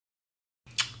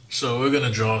So we're going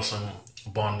to draw some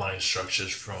bond line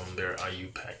structures from their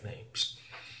IUPAC names.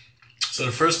 So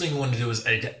the first thing you want to do is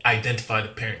identify the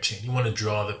parent chain. You want to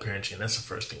draw the parent chain. That's the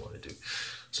first thing you want to do.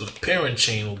 So the parent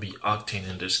chain will be octane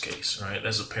in this case, right?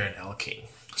 That's a parent alkane.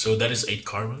 So that is 8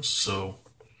 carbons. So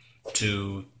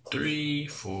 2, 3,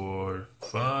 4,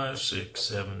 5, 6,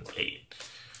 7, 8.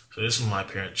 So this is my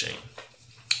parent chain.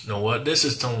 Now what this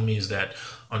is telling me is that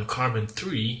on carbon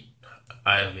 3,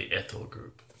 I have an ethyl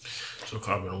group. So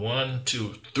carbon 1,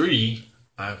 2, 3,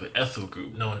 I have an ethyl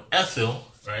group. Now an ethyl,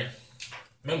 right?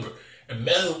 Remember, a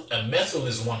methyl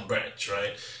is one branch,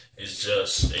 right? It's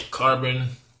just a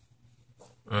carbon,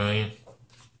 right?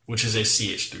 Which is a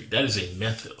CH3. That is a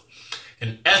methyl.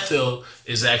 An ethyl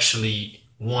is actually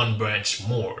one branch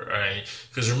more, right?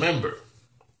 Because remember,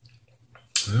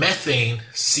 methane,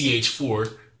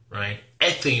 CH4, right?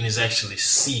 Ethane is actually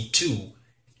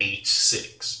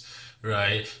C2H6,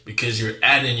 right? Because you're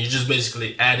just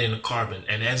basically adding a carbon.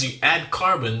 And as you add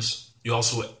carbons, you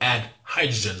also add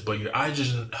hydrogens, but your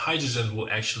hydrogen will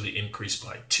actually increase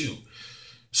by 2.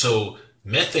 So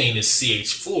methane is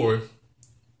CH4,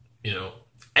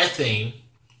 ethane,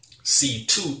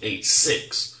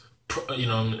 C2H6,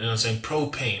 I'm saying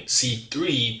propane,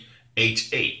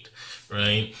 C3H8,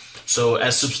 right? So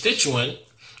as substituent,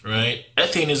 right,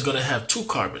 ethane is going to have 2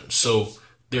 carbons. So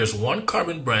there's one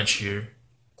carbon branch here,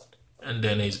 and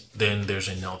then there's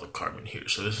another carbon here.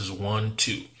 So this is 1,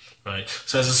 2, right?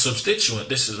 So as a substituent,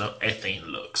 this is how ethane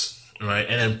looks, right?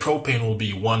 And then propane will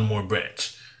be one more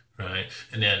branch, right?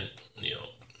 And then,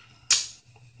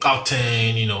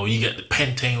 octane, you get the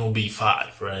pentane will be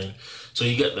 5, right? So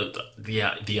you get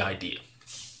the idea.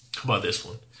 How about this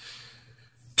one?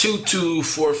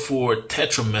 2244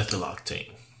 Tetramethyl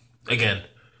Octane. Again,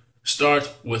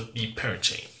 start with the parent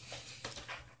chain.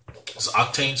 It's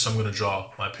octane, so I'm going to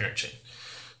draw my parent chain.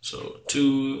 So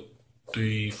 2,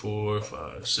 3, 4,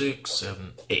 5, 6,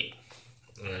 7, 8.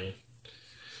 All right.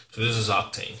 So this is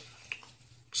octane.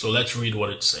 So let's read what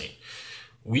it's saying.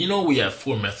 We know we have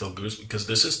 4 methyl groups because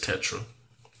this is tetra.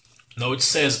 Now it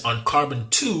says on carbon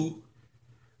 2,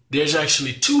 there's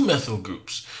actually 2 methyl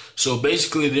groups. So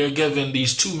basically they're giving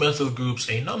these 2 methyl groups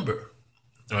a number,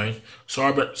 right? So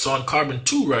on carbon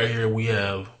 2 right here, we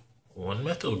have 1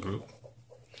 methyl group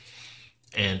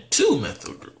and 2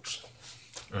 methyl groups,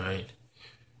 right?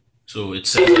 So it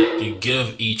says that you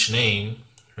give each name,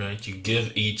 right? You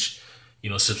give each,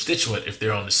 substituent, if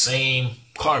they're on the same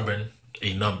carbon,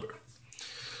 a number.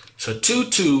 So 2,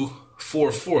 2,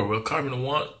 4, 4. Well,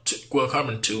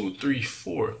 carbon 2, 3,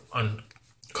 4. On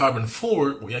carbon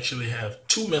 4, we actually have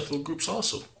 2 methyl groups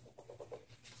also.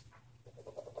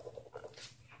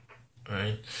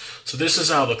 Right? So this is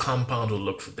how the compound will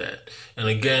look for that. And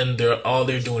again, all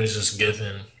they're doing is just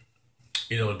giving,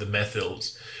 the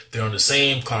methyls. They're on the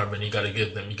same carbon. You gotta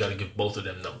give both of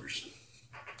them numbers.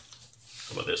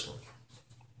 How about this one?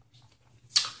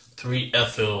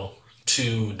 3-ethyl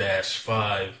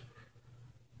 2-5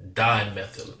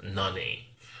 dimethyl nonane.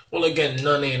 Well, again,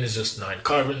 nonane is just 9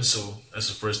 carbons, so that's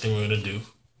the first thing we're gonna do.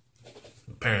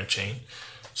 Parent chain.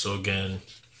 So again,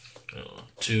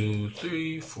 2,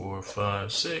 3, 4,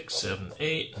 5, 6, 7,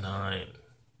 8, 9.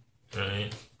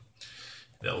 Right?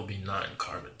 That will be 9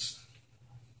 carbons.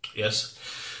 Yes?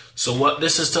 So what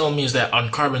this is telling me is that on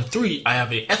carbon 3, I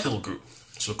have an ethyl group.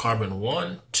 So carbon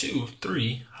 1, 2,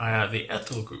 3, I have an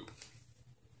ethyl group.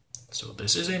 So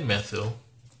this is a methyl.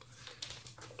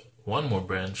 One more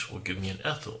branch will give me an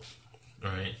ethyl.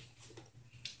 All right.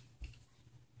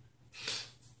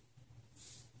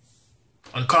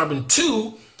 On carbon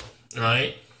 2,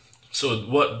 right? So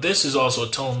what this is also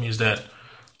telling me is that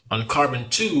on carbon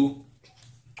 2,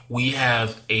 we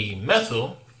have a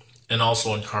methyl, and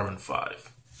also on carbon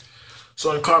 5.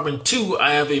 So on carbon 2,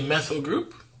 I have a methyl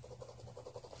group,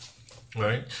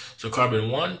 right? So carbon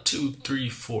 1, 2, 3,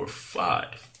 4,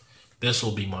 5. This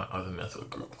will be my other methyl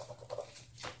group,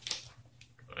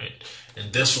 right?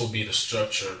 And this will be the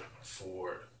structure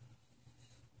for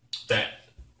that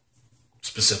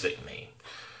specific name.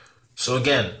 So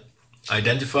again,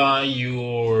 identify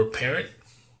your parent.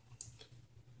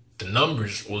 The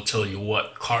numbers will tell you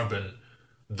what carbon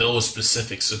those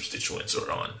specific substituents are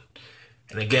on.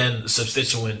 And again, the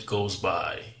substituent goes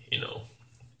by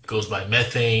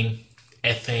methane,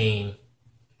 ethane,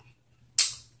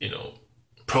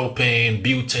 propane,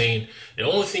 butane. The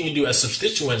only thing you do as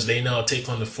substituents, they now take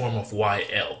on the form of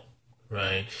YL,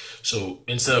 right? So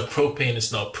instead of propane,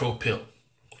 it's now propyl,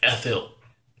 ethyl,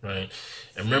 right?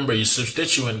 And remember, your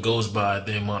substituent goes by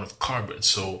the amount of carbons.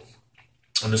 So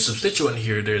on the substituent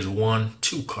here, there's 1,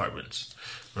 2 carbons,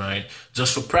 right?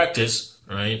 Just for practice,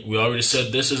 right? We already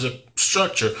said this is a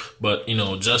structure, but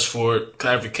just for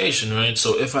clarification, right?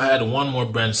 So if I had one more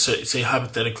branch, say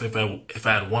hypothetically, if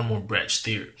I had one more branch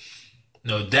theory,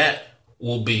 that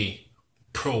will be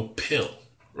propyl,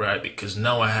 right? Because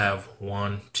now I have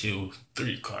 1, 2,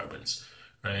 3 carbons,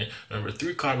 right? Remember,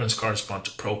 3 carbons correspond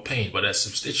to propane, but as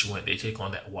substituent, they take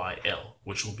on that YL,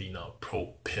 which will be now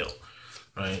propyl,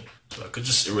 right? So I could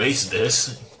just erase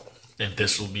this, and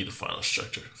this will be the final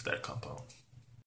structure of that compound.